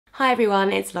Hi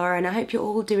everyone, it's Laura and I hope you're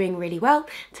all doing really well.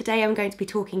 Today I'm going to be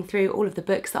talking through all of the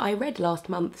books that I read last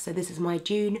month, so this is my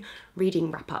June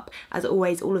reading wrap up. As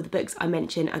always, all of the books I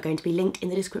mention are going to be linked in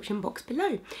the description box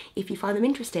below if you find them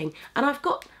interesting. And I've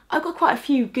got quite a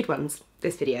few good ones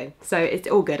this video, so it's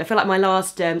all good. I feel like my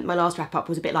last wrap up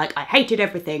was a bit like I hated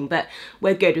everything, but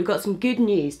we're good. We've got some good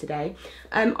news today.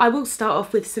 I will start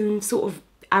off with some sort of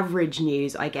average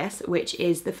news, I guess, which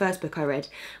is the first book I read,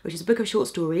 which is a book of short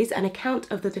stories, An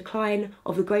Account of the Decline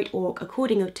of the Great Auk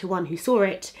According to One Who Saw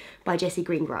It by Jessie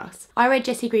Greengrass. I read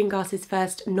Jessie Greengrass's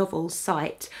first novel,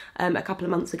 Sight, a couple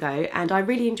of months ago, and I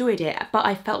really enjoyed it, but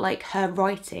I felt like her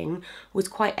writing was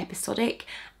quite episodic,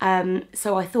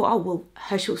 so I thought, oh well,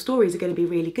 her short stories are going to be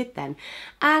really good then.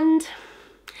 And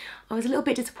I was a little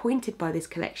bit disappointed by this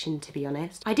collection, to be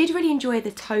honest. I did really enjoy the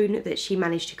tone that she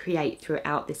managed to create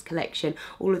throughout this collection.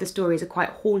 All of the stories are quite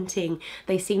haunting.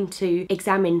 They seem to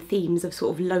examine themes of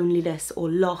sort of loneliness or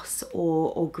loss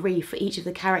or grief. Each of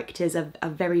the characters are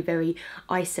very, very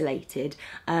isolated,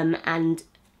 and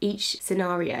each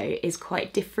scenario is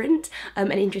quite different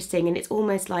and interesting, and it's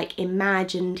almost like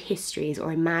imagined histories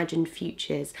or imagined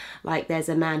futures. Like there's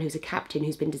a man who's a captain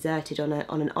who's been deserted on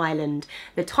an island.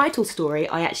 The title story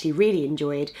I actually really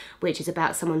enjoyed, which is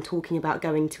about someone talking about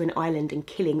going to an island and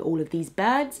killing all of these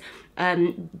birds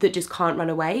that just can't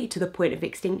run away to the point of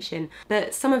extinction.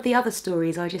 But some of the other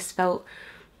stories I just felt,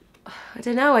 I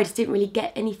don't know, I just didn't really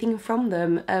get anything from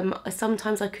them.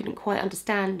 Sometimes I couldn't quite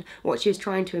understand what she was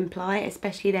trying to imply,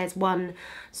 especially there's one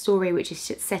story which is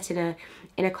set in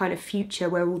a kind of future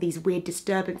where all these weird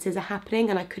disturbances are happening,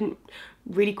 and I couldn't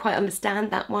really quite understand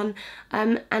that one.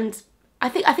 And I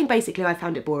think basically I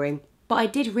found it boring. But I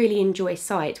did really enjoy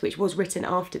Sight, which was written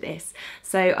after this,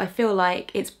 so I feel like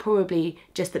it's probably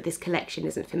just that this collection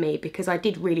isn't for me, because I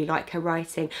did really like her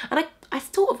writing, and I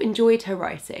sort of enjoyed her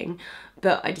writing,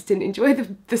 but I just didn't enjoy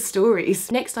the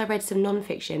stories. Next I read some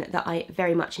non-fiction that I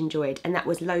very much enjoyed, and that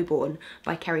was Lowborn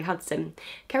by Kerry Hudson.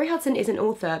 Kerry Hudson is an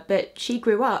author, but she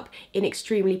grew up in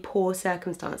extremely poor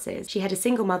circumstances. She had a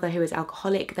single mother who was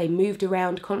alcoholic. They moved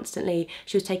around constantly.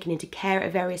 She was taken into care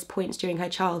at various points during her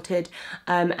childhood,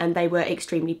 and they were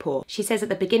extremely poor. She says at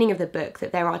the beginning of the book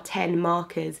that there are 10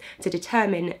 markers to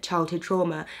determine childhood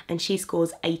trauma, and she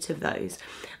scores 8 of those.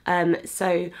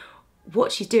 So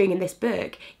what she's doing in this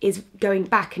book is going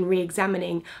back and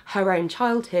re-examining her own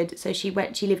childhood. So she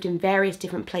lived in various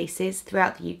different places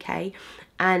throughout the UK,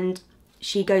 and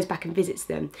she goes back and visits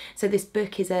them. So this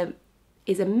book is a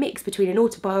mix between an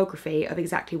autobiography of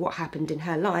exactly what happened in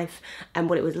her life and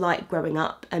what it was like growing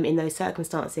up in those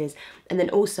circumstances, and then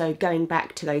also going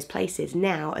back to those places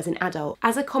now as an adult,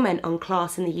 as a comment on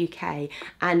class in the UK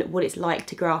and what it's like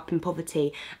to grow up in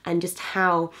poverty, and just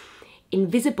how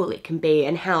invisible it can be,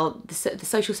 and how the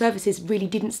social services really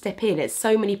didn't step in. At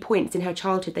so many points in her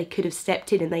childhood they could have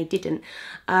stepped in and they didn't.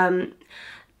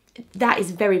 That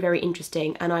is very, very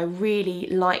interesting, and I really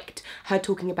liked her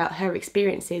talking about her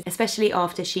experiences, especially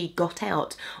after she got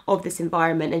out of this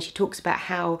environment, and she talks about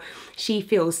how she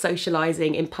feels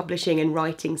socialising in publishing and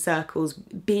writing circles,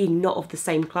 being not of the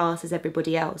same class as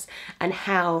everybody else, and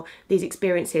how these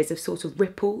experiences have sort of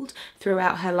rippled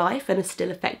throughout her life and are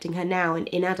still affecting her now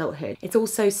in adulthood. It's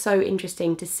also so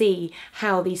interesting to see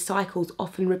how these cycles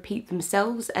often repeat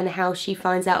themselves, and how she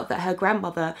finds out that her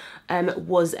grandmother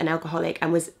was an alcoholic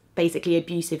and was basically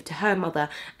abusive to her mother,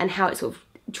 and how it sort of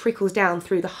trickles down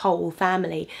through the whole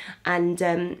family.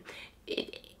 And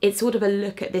it's sort of a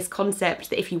look at this concept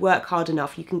that if you work hard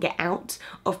enough you can get out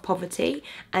of poverty,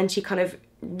 and she kind of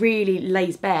really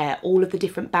lays bare all of the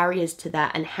different barriers to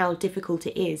that, and how difficult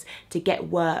it is to get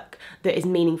work that is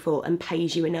meaningful and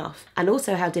pays you enough, and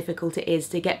also how difficult it is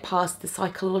to get past the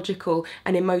psychological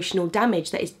and emotional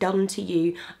damage that is done to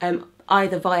you,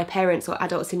 either via parents or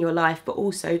adults in your life, but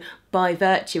also by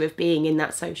virtue of being in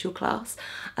that social class.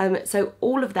 So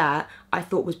all of that I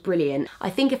thought was brilliant. I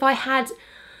think if I had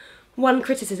one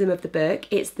criticism of the book,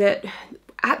 it's that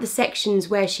at the sections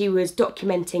where she was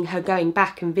documenting her going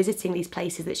back and visiting these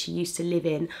places that she used to live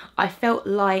in, I felt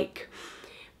like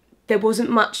there wasn't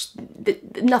much,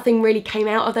 nothing really came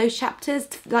out of those chapters.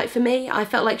 Like for me, I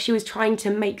felt like she was trying to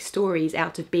make stories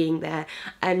out of being there,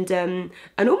 and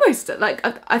almost like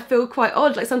I feel quite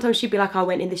odd. Like sometimes she'd be like, I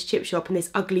went in this chip shop and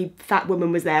this ugly fat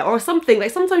woman was there, or something.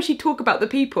 Like sometimes she'd talk about the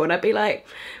people and I'd be like,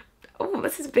 oh,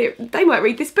 this is a bit, they might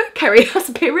read this book, Kerry, that's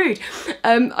a bit rude.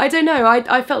 I don't know,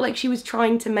 I felt like she was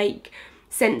trying to make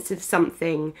sense of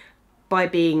something by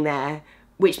being there,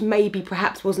 which maybe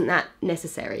perhaps wasn't that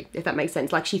necessary, if that makes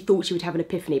sense. Like, she thought she would have an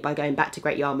epiphany by going back to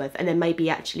Great Yarmouth, and then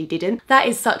maybe actually didn't. That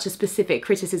is such a specific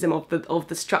criticism of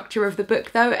the structure of the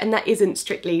book though, and that isn't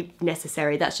strictly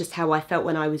necessary. That's just how I felt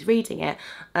when I was reading it.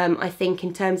 I think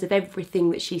in terms of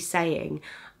everything that she's saying,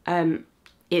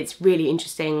 it's really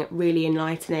interesting, really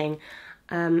enlightening.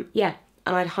 Yeah,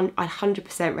 and I'd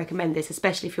 100% recommend this,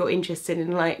 especially if you're interested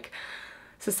in like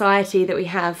society that we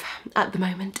have at the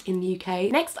moment in the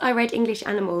UK. Next, I read English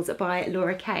Animals by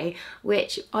Laura Kay,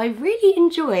 which I really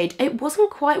enjoyed. It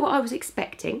wasn't quite what I was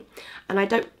expecting, and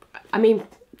I mean,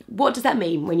 what does that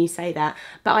mean when you say that?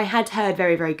 But I had heard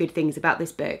very, very good things about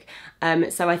this book,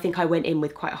 so I think I went in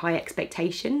with quite high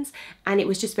expectations, and it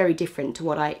was just very different to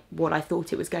what I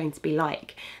thought it was going to be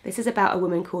like. This is about a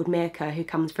woman called Mirka who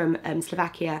comes from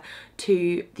Slovakia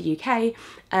to the UK,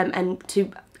 and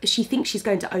she thinks she's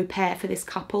going to au pair for this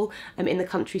couple in the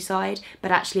countryside, but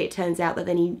actually it turns out that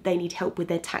they need help with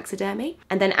their taxidermy.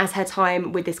 And then as her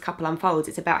time with this couple unfolds,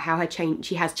 it's about how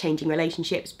she has changing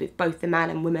relationships with both the man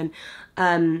and woman.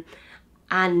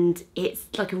 And it's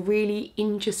like a really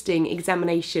interesting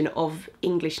examination of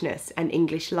Englishness and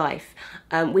English life,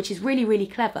 which is really, really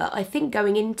clever. I think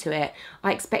going into it,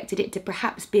 I expected it to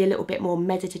perhaps be a little bit more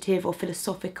meditative or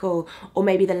philosophical, or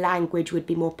maybe the language would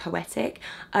be more poetic.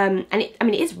 And it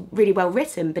is really well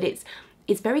written, but it's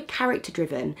very character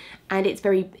driven, and it's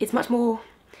much more.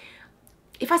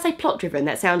 If I say plot driven,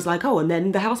 that sounds like, oh, and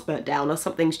then the house burnt down or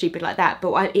something stupid like that.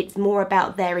 But it's more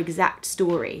about their exact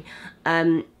story,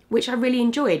 which I really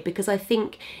enjoyed, because I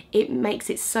think it makes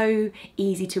it so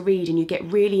easy to read and you get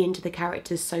really into the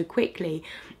characters so quickly.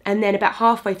 And then about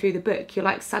halfway through the book, you're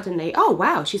like suddenly, oh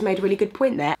wow, she's made a really good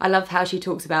point there. I love how she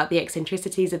talks about the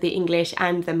eccentricities of the English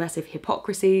and the massive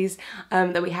hypocrisies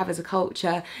that we have as a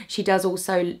culture. She does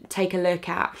also take a look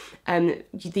at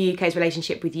the UK's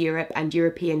relationship with Europe and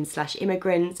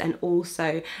European/immigrants, and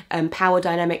also power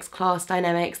dynamics, class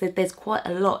dynamics. There's quite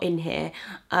a lot in here.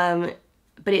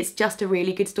 But it's just a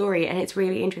really good story, and it's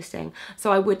really interesting.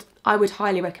 So I would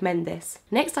highly recommend this.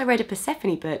 Next, I read a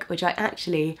Persephone book, which I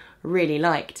actually really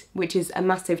liked, which is a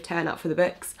massive turn up for the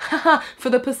books. For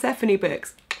the Persephone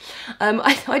books.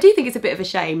 I do think it's a bit of a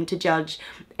shame to judge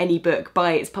any book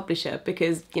by its publisher,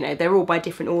 because, you know, they're all by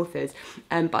different authors,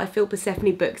 but I feel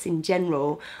Persephone books in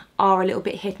general are a little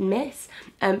bit hit and miss,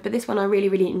 but this one I really,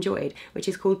 really enjoyed, which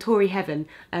is called Tory Heaven,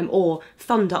 or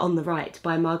Thunder on the Right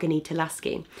by Marghanita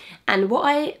Lasky. And what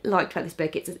I liked about this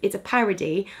book, it's a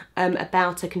parody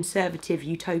about a conservative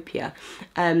utopia,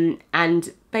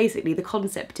 and basically the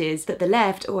concept is that the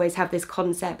left always have this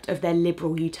concept of their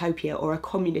liberal utopia or a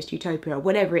communist utopia or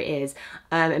whatever it is,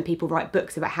 and people write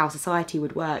books about how society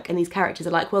would work, and these characters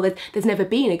are like, well, there's never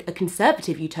been a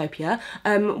conservative utopia,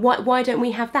 why don't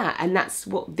we have that? And that's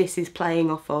what this is playing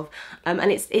off of,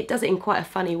 and it does it in quite a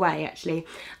funny way actually.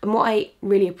 And what I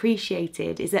really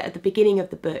appreciated is that at the beginning of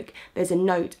the book there's a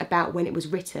note about when it was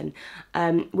written,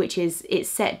 which is it's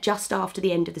set just after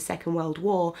the end of the Second World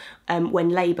War, when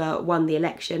Labour won the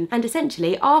election. And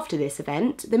essentially after this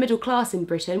event, the middle class in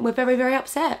Britain were very, very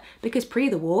upset, because pre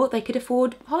the war they could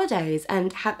afford holidays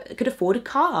and could afford a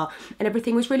car, and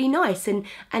everything was really nice.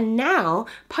 And now,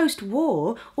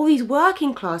 post-war, all these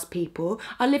working class people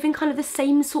are living kind of the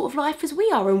same sort of life as we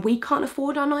are, and we can't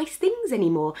afford our nice things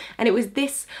anymore. And it was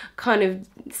this kind of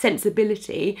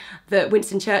sensibility that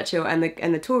Winston Churchill and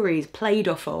the Tories played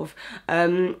off of,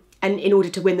 and in order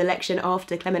to win the election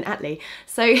after Clement Attlee.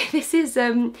 So this is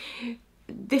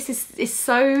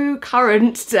so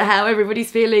current to how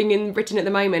everybody's feeling in Britain at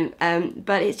the moment,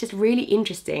 but it's just really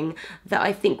interesting that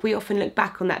I think we often look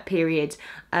back on that period,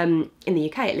 in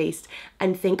the UK at least,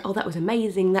 and think, oh, that was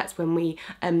amazing, that's when we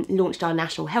launched our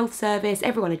National Health Service,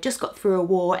 everyone had just got through a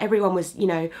war, everyone was, you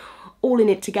know, all in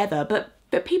it together, but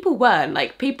people weren't.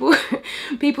 Like, people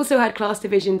still had class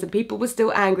divisions, and people were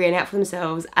still angry and out for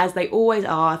themselves, as they always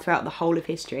are throughout the whole of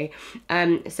history.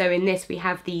 So in this we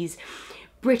have these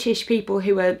British people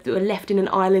who were left in an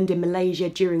island in Malaysia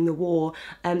during the war,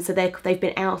 so they've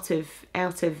been out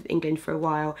of England for a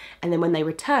while, and then when they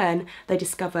return they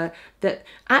discover that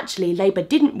actually Labour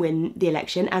didn't win the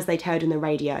election, as they'd heard on the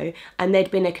radio, and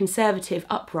there'd been a conservative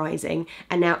uprising,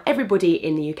 and now everybody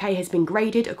in the UK has been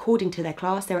graded according to their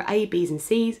class. There are A, Bs and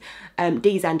Cs,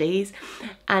 Ds and Es,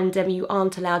 and you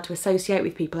aren't allowed to associate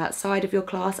with people outside of your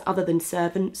class other than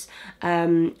servants,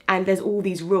 and there's all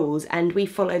these rules, and we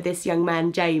follow this young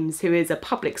man James, who is a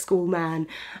public school man,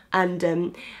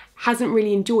 and hasn't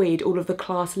really enjoyed all of the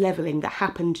class levelling that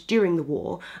happened during the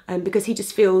war, because he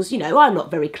just feels, you know, I'm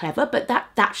not very clever, but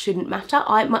that shouldn't matter.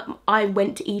 I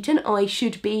went to Eton, I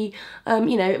should be,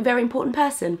 you know, a very important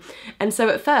person. And so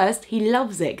at first he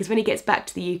loves it, because when he gets back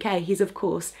to the UK, he's of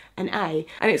course an A.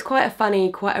 And it's quite a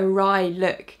funny, quite a wry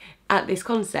look at this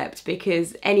concept,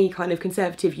 because any kind of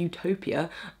conservative utopia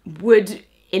would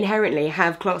inherently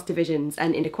have class divisions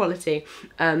and inequality.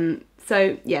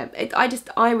 So yeah,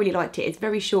 I really liked it. It's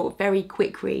very short, very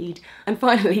quick read. And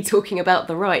finally, talking about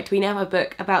the right, we now have a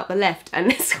book about the left,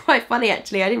 and it's quite funny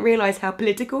actually. I didn't realise how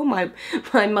political my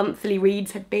monthly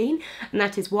reads had been, and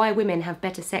that is Why Women Have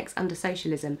Better Sex Under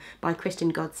Socialism by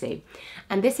Kristen Godsey.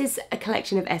 And this is a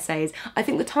collection of essays. I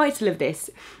think the title of this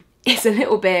is a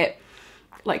little bit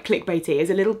like clickbaity, is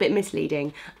a little bit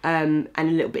misleading, and a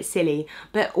little bit silly,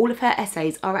 but all of her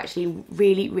essays are actually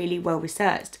really, really well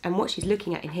researched, and what she's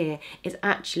looking at in here is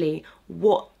actually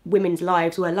what women's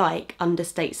lives were like under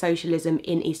state socialism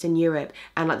in Eastern Europe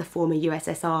and like the former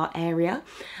USSR area.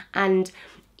 And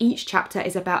each chapter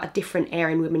is about a different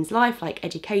area in women's life, like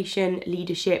education,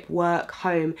 leadership, work,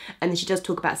 home, and then she does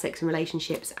talk about sex and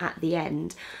relationships at the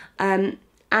end.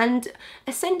 And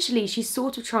essentially she's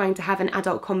sort of trying to have an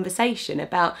adult conversation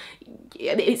about,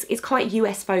 it's quite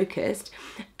US focused,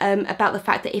 about the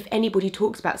fact that if anybody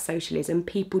talks about socialism,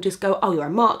 people just go, oh, you're a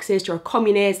Marxist, you're a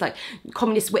communist, like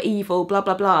communists were evil, blah,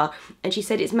 blah, blah. And she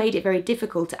said it's made it very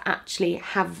difficult to actually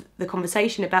have the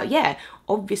conversation about, yeah,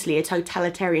 obviously a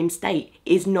totalitarian state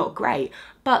is not great,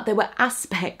 but there were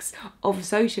aspects of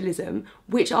socialism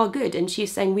which are good. And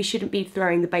she's saying we shouldn't be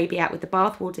throwing the baby out with the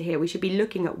bathwater here. We should be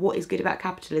looking at what is good about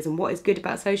capitalism, what is good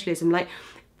about socialism, like,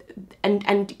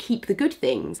 and keep the good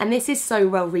things. And this is so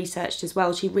well researched as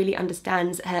well. She really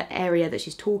understands her area that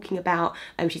she's talking about.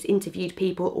 She's interviewed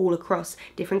people all across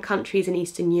different countries in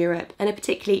Eastern Europe, and a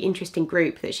particularly interesting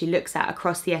group that she looks at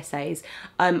across the essays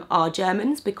are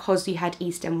Germans, because you had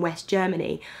East and West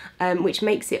Germany, which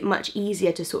makes it much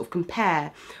easier to sort of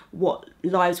compare what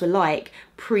lives were like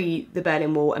pre the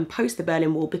Berlin Wall and post the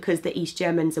Berlin Wall, because the East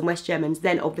Germans and West Germans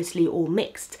then obviously all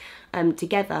mixed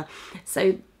together.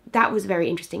 So that was a very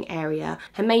interesting area.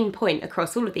 Her main point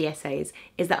across all of the essays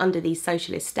is that under these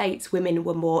socialist states, women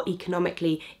were more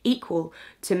economically equal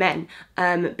to men,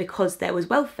 because there was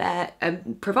welfare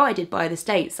provided by the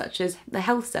state, such as the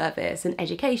health service and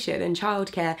education and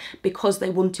childcare, because they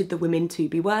wanted the women to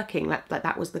be working. Like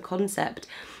that was the concept.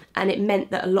 And it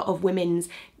meant that a lot of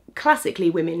classically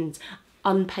women's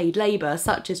unpaid labour,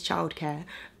 such as childcare,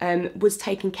 was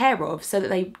taken care of, so that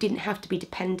they didn't have to be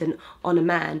dependent on a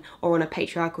man or on a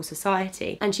patriarchal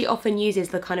society. And she often uses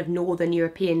the kind of northern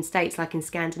European states, like in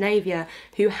Scandinavia,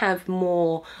 who have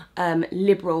more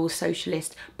liberal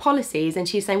socialist policies, and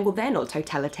she's saying, well, they're not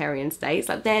totalitarian states,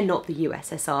 like they're not the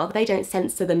USSR, they don't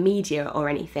censor the media or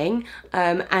anything,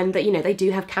 and that, you know, they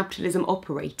do have capitalism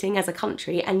operating as a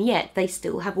country, and yet they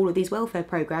still have all of these welfare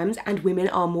programs, and women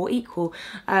are more equal.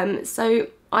 So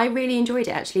I really enjoyed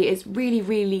it actually. It's really,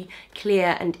 really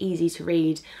clear and easy to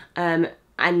read,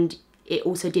 and it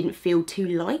also didn't feel too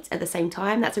light at the same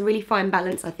time. That's a really fine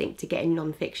balance, I think, to get in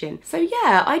non-fiction. So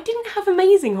yeah, I didn't have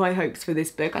amazing high hopes for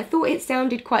this book. I thought it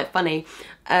sounded quite funny,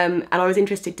 and I was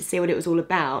interested to see what it was all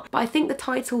about. But I think the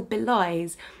title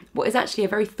belies what is actually a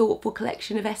very thoughtful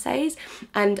collection of essays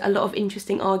and a lot of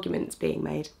interesting arguments being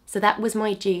made. So that was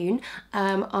my June.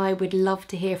 I would love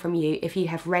to hear from you if you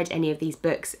have read any of these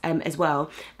books as well,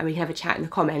 and we can have a chat in the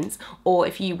comments, or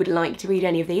if you would like to read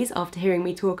any of these after hearing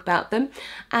me talk about them.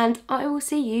 And I will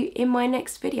see you in my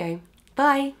next video.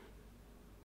 Bye!